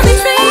위에 only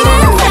straight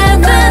in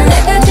heaven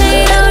내가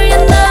제일 어울려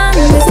넌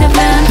Mr.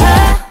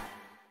 Vampire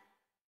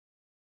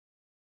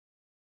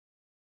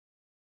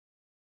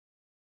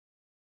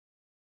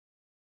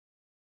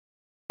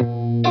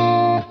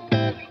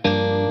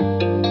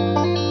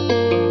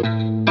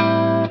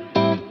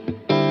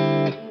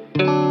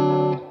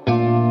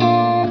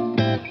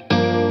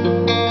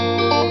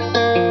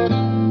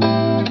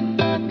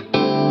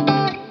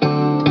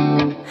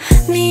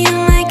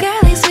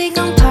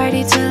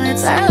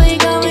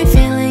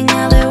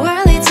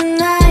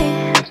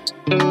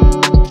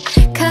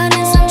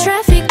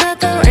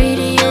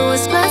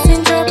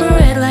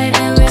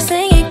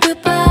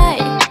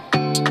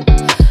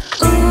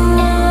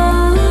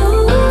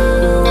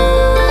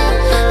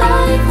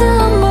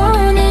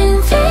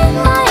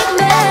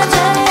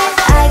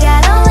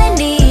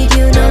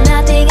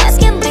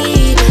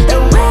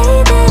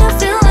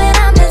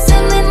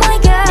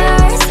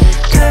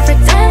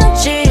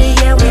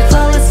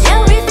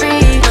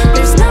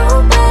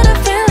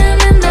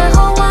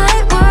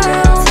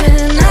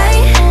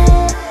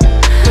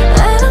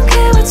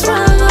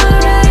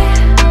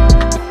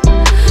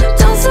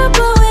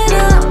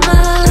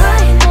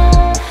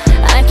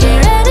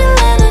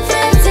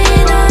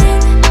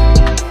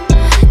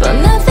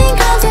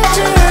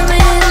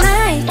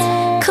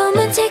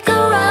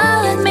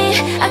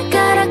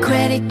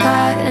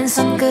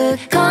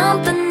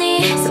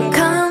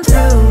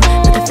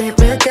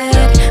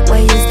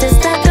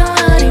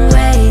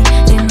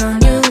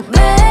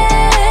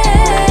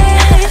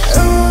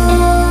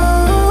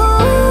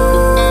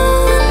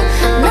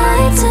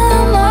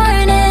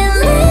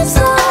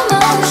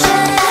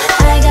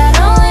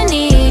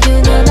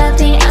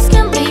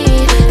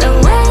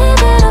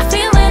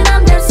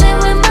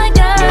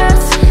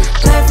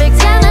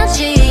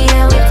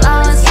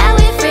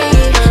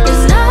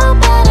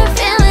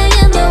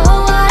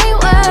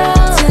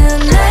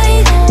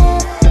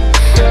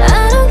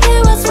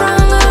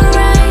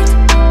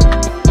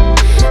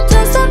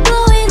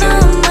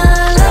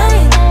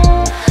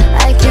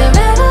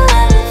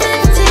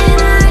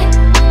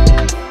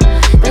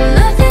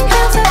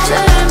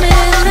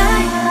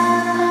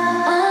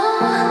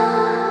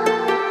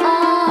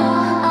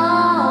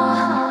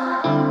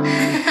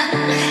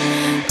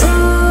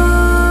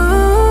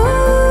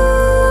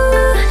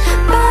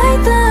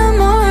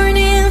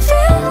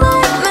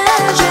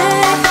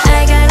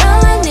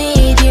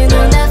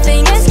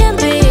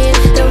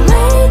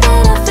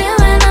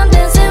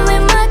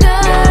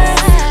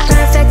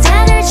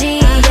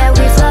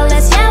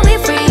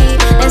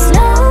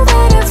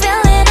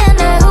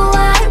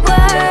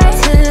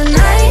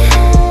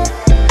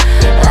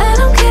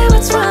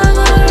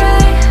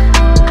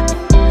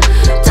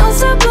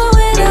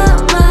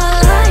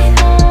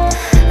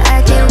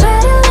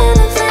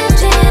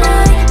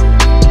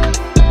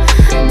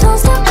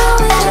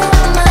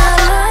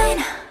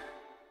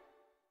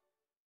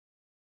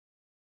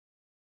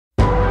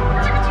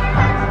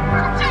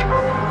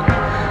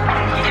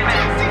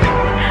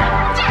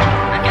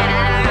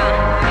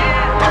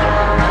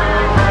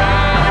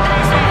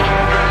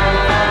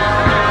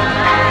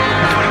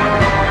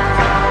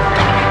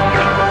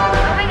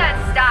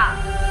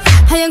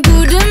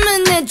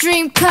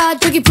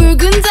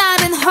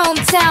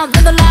town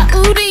너달라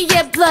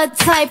우리의 blood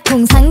type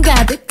풍상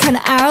가득한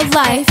our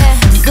life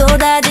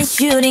쏟아진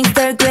shooting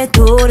star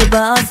궤도를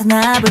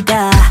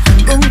벗어나볼까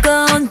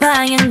꿈꿔온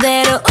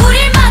방향대로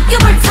우릴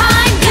맡겨볼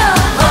time go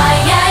Oh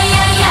yeah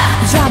yeah yeah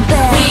Drop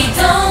it We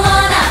don't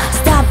wanna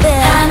Stop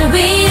it 하늘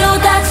위로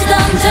다시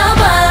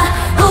던져봐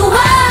우와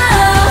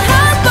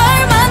한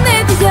발만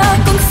내디뎌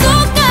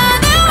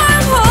꿈속안의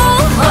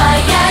wormhole Oh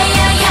yeah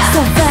yeah yeah So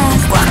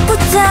fast 꽉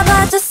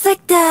붙잡아 just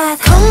like that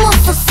Como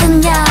sos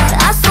soñar,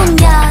 a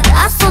soñar,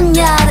 a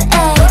soñar,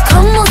 ey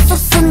Como sos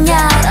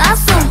soñar, a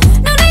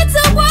soñar No need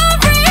to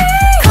worry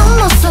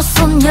Como sos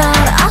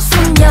soñar, a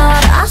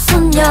soñar, a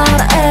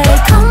soñar, ey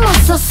Como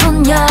sos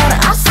soñar,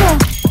 a soñar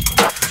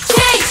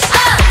Chase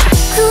up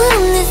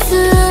구름 내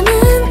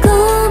숨은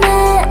꿈의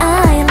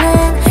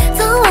island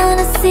Don't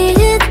wanna see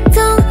it,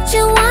 don't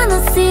you wanna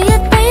see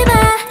it,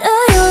 baby Do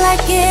you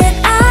like it?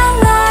 I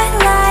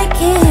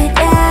like it,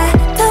 yeah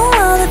Don't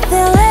wanna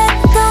feel it,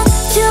 don't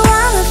you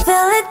wanna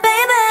feel it,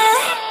 baby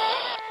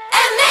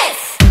And this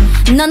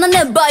너는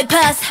내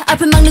bypass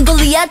앞을 막는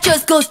골리앗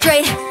just go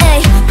straight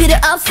ay 필요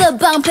없어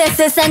방패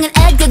세상은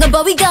액되고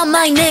but we got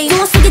my name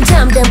꿈 속에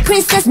잠든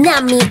princess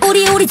남미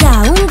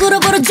우리다운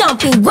그룹으로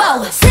jumping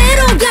wow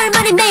새로운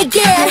결말이 make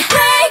it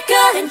break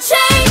it and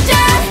change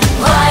it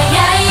Oh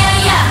yeah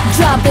yeah yeah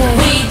drop it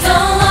We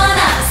don't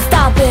wanna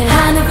stop it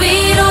하늘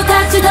위로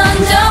다시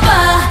던져봐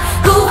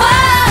우와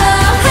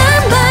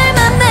한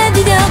발만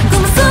내디뎌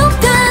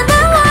꿈속안의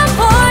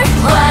wormhole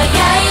Oh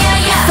yeah yeah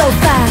yeah so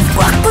fast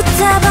꽉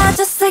붙잡아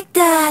just like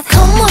that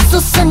Como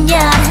sos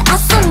soñar, a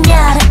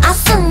soñar, a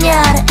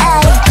soñar,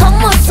 ey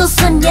Como sos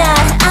soñar,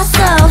 a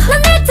soñar No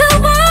need to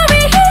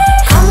worry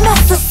Como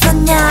sos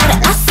soñar,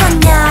 a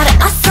soñar,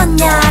 a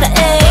soñar,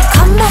 ey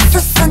Como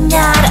sos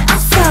soñar, a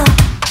soñar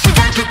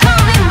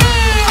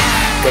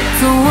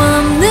끝도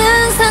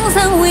없는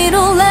상상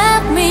위로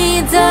let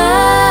me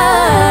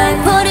die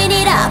Putting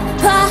it up,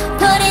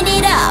 putting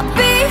it up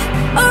Be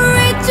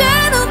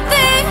original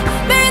thing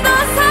매일 너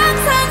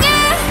상상해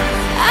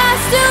I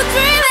still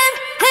dreaming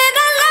and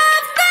I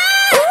love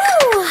that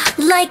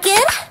Ooh, like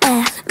it?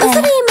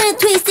 목소리만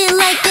twist it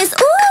like this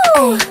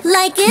Ooh,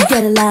 like it?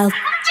 Get it loud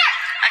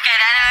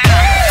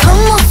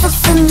Como sos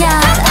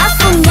soñar, a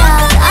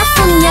soñar, a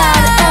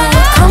soñar, ey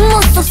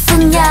Como sos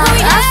soñar,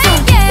 a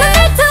soñar No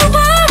need to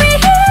worry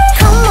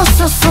Como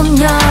sos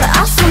soñar,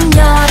 a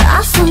soñar,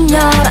 a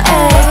soñar,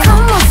 ey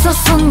Como sos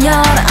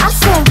soñar, a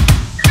soñar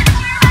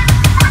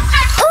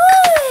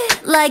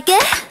Ooh, like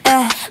it?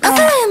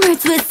 목소리만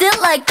twist it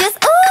like this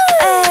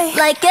Ooh,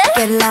 like it?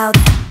 Get it loud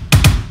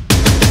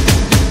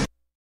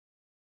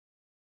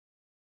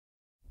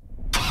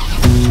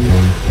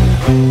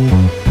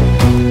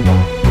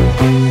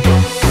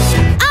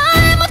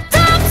I'm a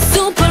top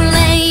super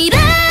lady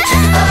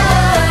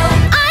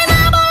I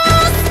never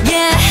lose,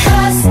 yeah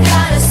Cause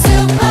got a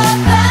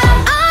superpower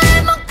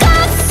I'm a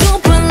god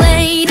super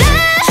lady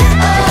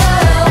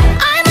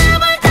I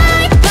never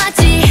die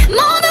마치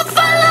모두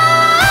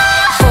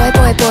follow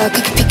boy 그렇게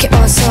피게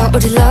어서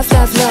우리 love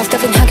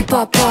따분하게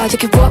뻗어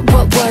여기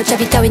what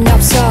잡이 따윈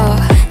없어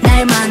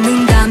날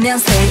맞는다면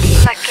say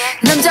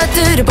it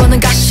남자들을 보는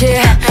가시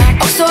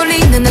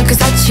억소리는 그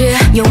사치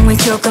용을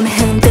조금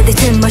흔들릴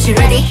틈없이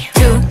ready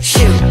to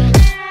shoot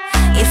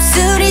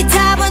입술이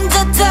다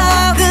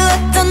번졌어 그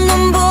어떤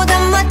놈보다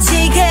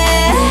멋지게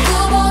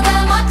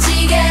누구보다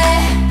멋지게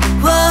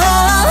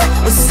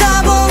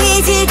웃어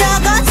보이지 더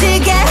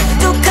거칠게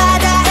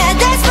똑같아 해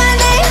That's my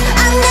name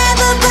I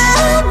never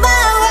bow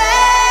my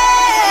way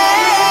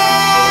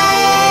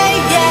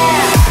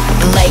yeah.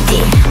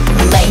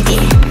 lady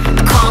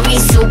call me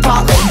super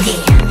lady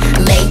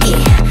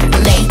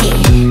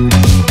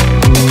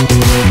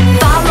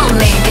follow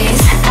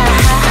ladies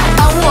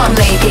I want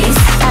ladies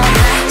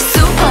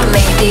super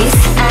ladies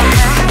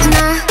하나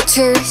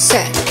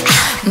둘셋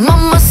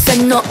Mama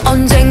said 너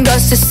언젠가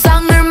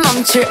세상을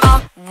망칠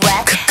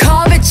그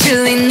컵에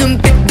질린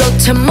눈빛도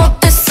참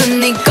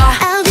못했으니까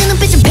알게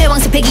눈빛은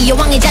패왕색 패기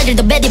여왕의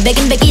자질도 베디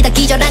백인 백이다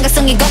기절한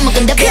각성이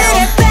겁먹은 대표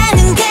그래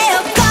빼는 게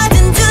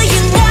없거든 Do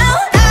you know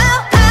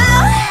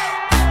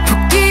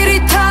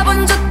불길이 다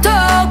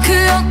번졌다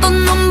그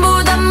어떤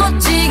놈보다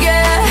멋지게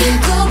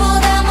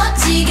누구보다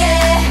멋지게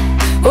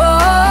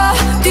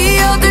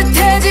뛰어들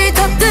테지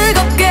더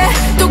뜨겁게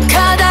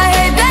똑하다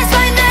해 That's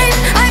my name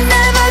I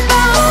never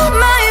bow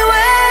my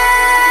way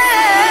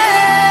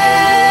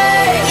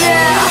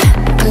yeah.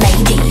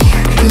 Lady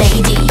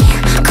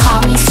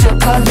call me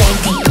super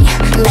lady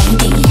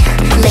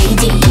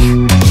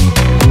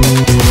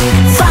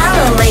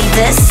Follow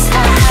ladies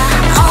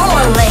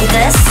All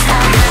ladies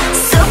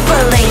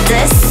Super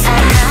ladies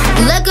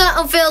Like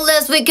I'm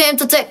fearless we came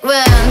to take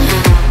risks